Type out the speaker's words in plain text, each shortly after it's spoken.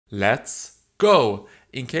Let's go!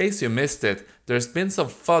 In case you missed it, there's been some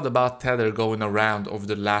FUD about Tether going around over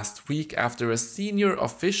the last week after a senior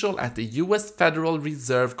official at the US Federal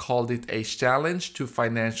Reserve called it a challenge to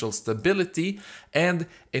financial stability and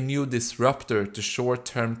a new disruptor to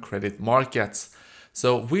short-term credit markets.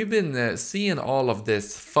 So we've been seeing all of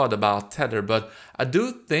this FUD about Tether, but I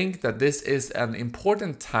do think that this is an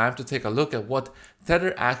important time to take a look at what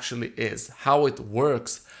Tether actually is, how it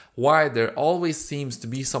works, why there always seems to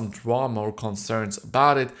be some drama or concerns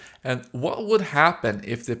about it, and what would happen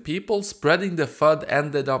if the people spreading the FUD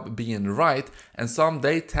ended up being right and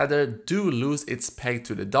someday Tether do lose its peg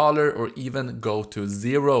to the dollar or even go to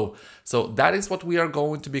zero. So that is what we are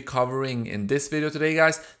going to be covering in this video today,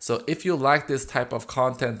 guys. So if you like this type of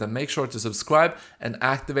content, then make sure to subscribe and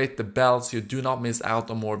activate the bell so you do not miss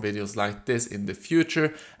out on more videos like this in the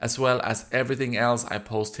future, as well as everything else I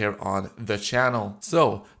post here on the channel.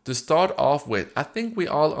 So to start off with, I think we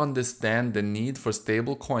all understand the need for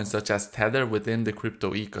stablecoins such as Tether within the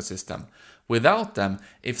crypto ecosystem. Without them,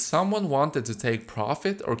 if someone wanted to take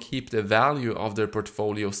profit or keep the value of their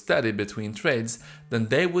portfolio steady between trades, then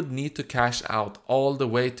they would need to cash out all the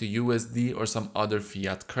way to USD or some other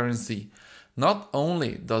fiat currency. Not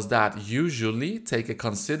only does that usually take a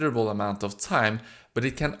considerable amount of time, but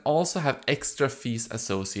it can also have extra fees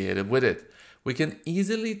associated with it. We can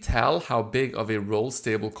easily tell how big of a role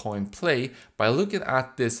stablecoin play by looking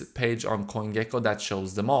at this page on CoinGecko that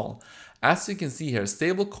shows them all. As you can see here,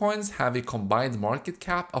 stablecoins have a combined market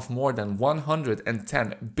cap of more than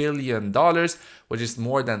 $110 billion, which is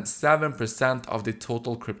more than 7% of the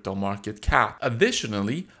total crypto market cap.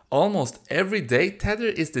 Additionally, almost every day, Tether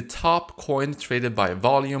is the top coin traded by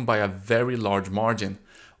volume by a very large margin.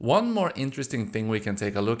 One more interesting thing we can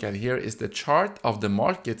take a look at here is the chart of the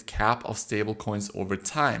market cap of stablecoins over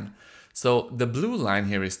time. So the blue line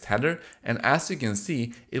here is Tether, and as you can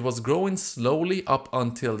see, it was growing slowly up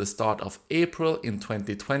until the start of April in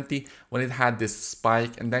 2020 when it had this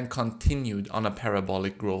spike and then continued on a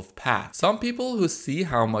parabolic growth path. Some people who see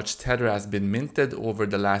how much Tether has been minted over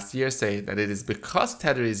the last year say that it is because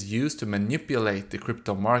Tether is used to manipulate the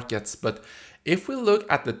crypto markets, but if we look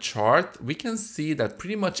at the chart, we can see that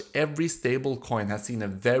pretty much every stablecoin has seen a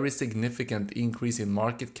very significant increase in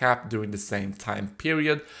market cap during the same time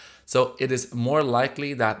period. So it is more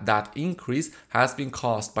likely that that increase has been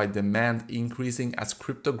caused by demand increasing as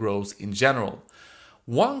crypto grows in general.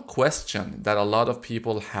 One question that a lot of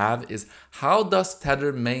people have is, how does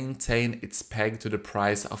Tether maintain its peg to the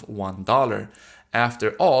price of $1?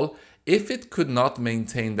 After all, if it could not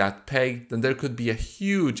maintain that peg, then there could be a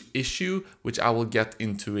huge issue, which I will get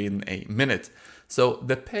into in a minute. So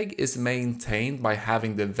the peg is maintained by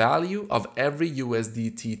having the value of every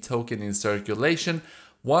USDT token in circulation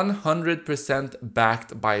 100%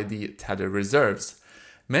 backed by the Tether reserves.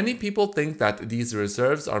 Many people think that these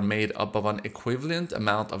reserves are made up of an equivalent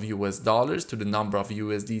amount of US dollars to the number of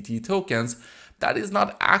USDT tokens. That is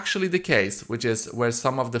not actually the case, which is where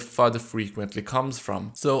some of the FUD frequently comes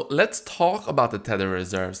from. So let's talk about the Tether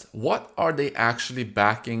reserves. What are they actually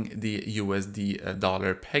backing the USD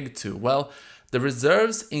dollar peg to? Well, the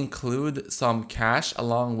reserves include some cash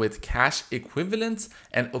along with cash equivalents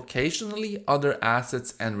and occasionally other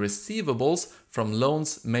assets and receivables from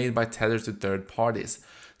loans made by Tether to third parties.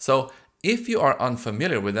 So if you are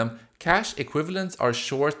unfamiliar with them, cash equivalents are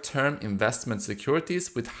short-term investment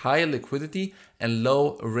securities with high liquidity and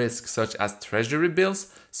low risk, such as treasury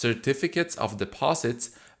bills, certificates of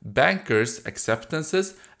deposits, bankers'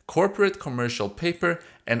 acceptances, corporate commercial paper,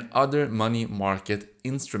 and other money market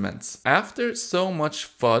instruments. After so much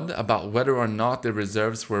FUD about whether or not the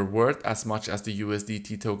reserves were worth as much as the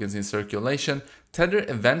USDT tokens in circulation, Tether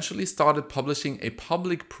eventually started publishing a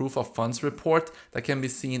public proof of funds report that can be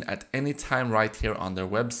seen at any time right here on their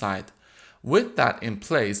website. With that in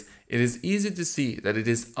place, it is easy to see that it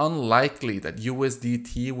is unlikely that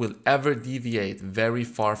USDT will ever deviate very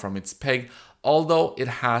far from its peg, although it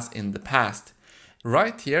has in the past.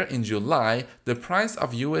 Right here in July, the price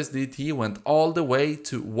of USDT went all the way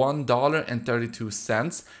to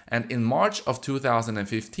 $1.32, and in March of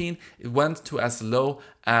 2015, it went to as low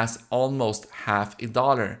as almost half a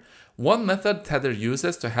dollar. One method Tether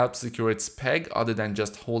uses to help secure its peg, other than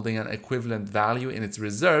just holding an equivalent value in its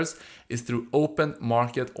reserves, is through open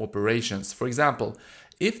market operations. For example,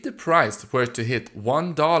 if the price were to hit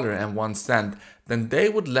 $1.01, then they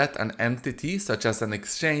would let an entity such as an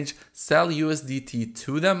exchange sell USDT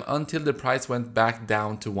to them until the price went back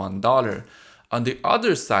down to $1. On the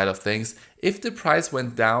other side of things, if the price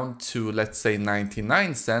went down to, let's say,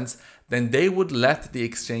 99 cents, then they would let the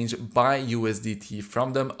exchange buy USDT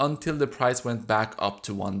from them until the price went back up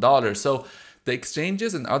to $1. So The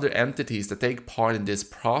exchanges and other entities that take part in this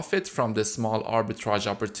profit from this small arbitrage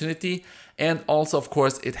opportunity, and also of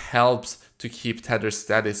course it helps to keep Tether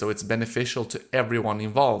steady, so it's beneficial to everyone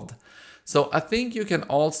involved. So I think you can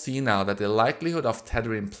all see now that the likelihood of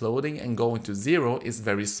Tether imploding and going to zero is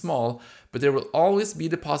very small, but there will always be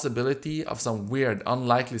the possibility of some weird,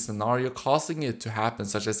 unlikely scenario causing it to happen,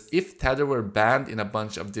 such as if Tether were banned in a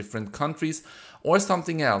bunch of different countries or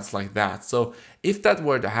something else like that. So if that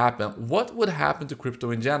were to happen, what would happen to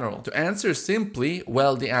crypto in general? To answer simply,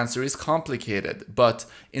 well, the answer is complicated, but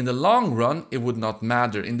in the long run, it would not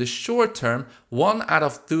matter. In the short term, one out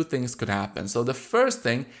of two things could happen. So the first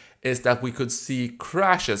thing is that we could see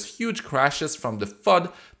crashes, huge crashes from the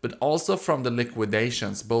FUD, but also from the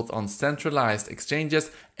liquidations, both on centralized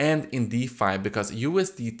exchanges and in DeFi, because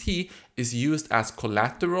USDT is used as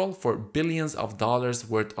collateral for billions of dollars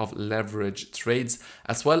worth of leverage trades,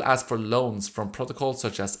 as well as for loans from protocols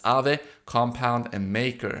such as Aave, Compound, and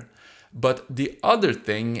Maker. But the other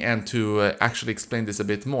thing, and to actually explain this a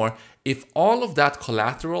bit more, if all of that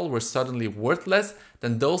collateral were suddenly worthless,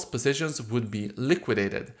 then those positions would be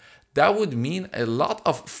liquidated. That would mean a lot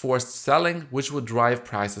of forced selling, which would drive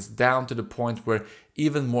prices down to the point where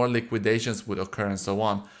even more liquidations would occur and so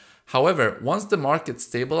on. However, once the market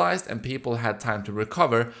stabilized and people had time to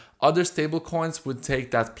recover, other stablecoins would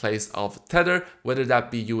take that place of Tether, whether that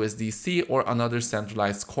be USDC or another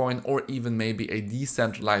centralized coin, or even maybe a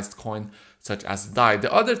decentralized coin such as DAI.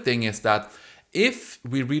 The other thing is that if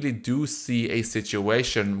we really do see a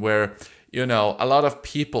situation where, you know, a lot of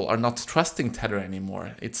people are not trusting Tether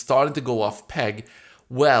anymore, it's starting to go off peg,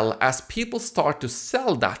 well, as people start to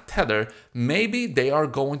sell that Tether, maybe they are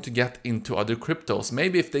going to get into other cryptos.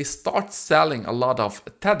 Maybe if they start selling a lot of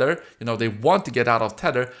Tether, you know, they want to get out of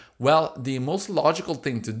Tether, well, the most logical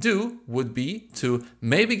thing to do would be to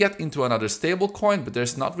maybe get into another stablecoin, but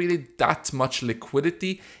there's not really that much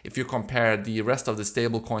liquidity if you compare the rest of the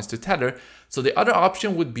stablecoins to Tether. So the other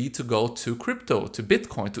option would be to go to crypto, to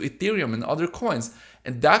Bitcoin, to Ethereum and other coins.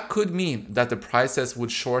 And that could mean that the prices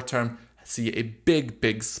would short-term see a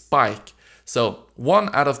big spike. So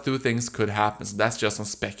one out of two things could happen. So that's just some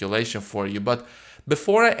speculation for you. But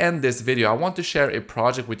before I end this video, I want to share a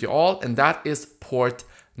project with you all, and that is Port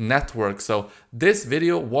Network. So this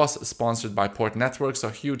video was sponsored by Port Network, so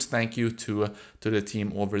huge thank you to the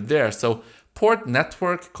team over there. So Port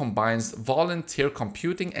Network combines volunteer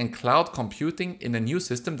computing and cloud computing in a new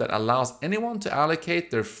system that allows anyone to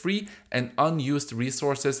allocate their free and unused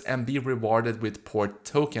resources and be rewarded with Port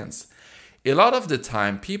tokens. A lot of the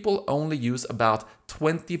time, people only use about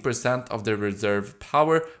 20% of their reserve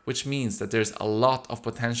power, which means that there's a lot of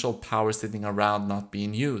potential power sitting around not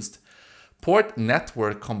being used. Port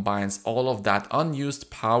Network combines all of that unused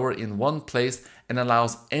power in one place and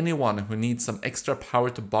allows anyone who needs some extra power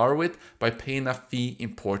to borrow it by paying a fee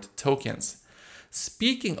in Port tokens.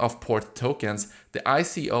 Speaking of Port tokens, the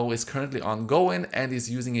ICO is currently ongoing and is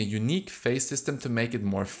using a unique phase system to make it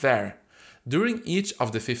more fair. During each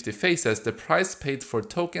of the 50 phases, the price paid for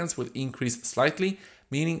tokens will increase slightly,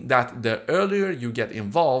 meaning that the earlier you get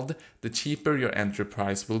involved, the cheaper your entry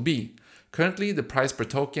price will be. Currently, the price per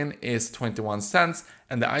token is 21 cents,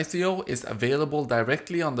 and the ICO is available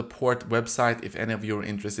directly on the Port website if any of you are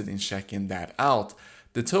interested in checking that out.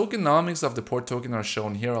 The tokenomics of the Port token are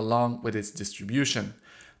shown here along with its distribution.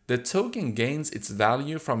 The token gains its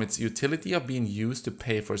value from its utility of being used to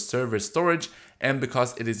pay for server storage and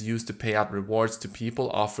because it is used to pay out rewards to people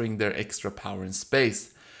offering their extra power and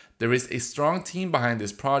space. There is a strong team behind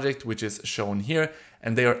this project, which is shown here,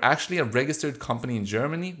 and they are actually a registered company in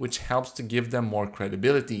Germany, which helps to give them more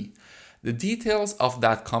credibility. The details of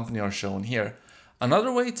that company are shown here.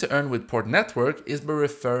 Another way to earn with Port Network is by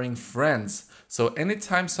referring friends. So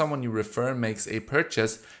anytime someone you refer makes a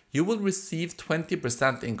purchase, you will receive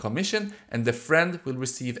 20% in commission and the friend will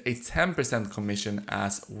receive a 10% commission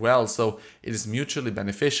as well. So it is mutually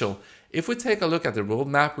beneficial. If we take a look at the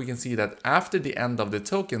roadmap, we can see that after the end of the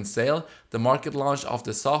token sale, the market launch of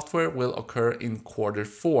the software will occur in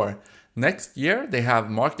Q4. Next year, they have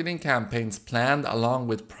marketing campaigns planned along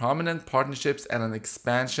with prominent partnerships and an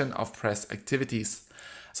expansion of press activities.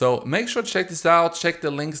 So make sure to check this out. Check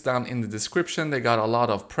the links down in the description. They got a lot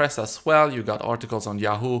of press as well. You got articles on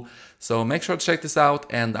Yahoo. So make sure to check this out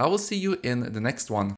and I will see you in the next one.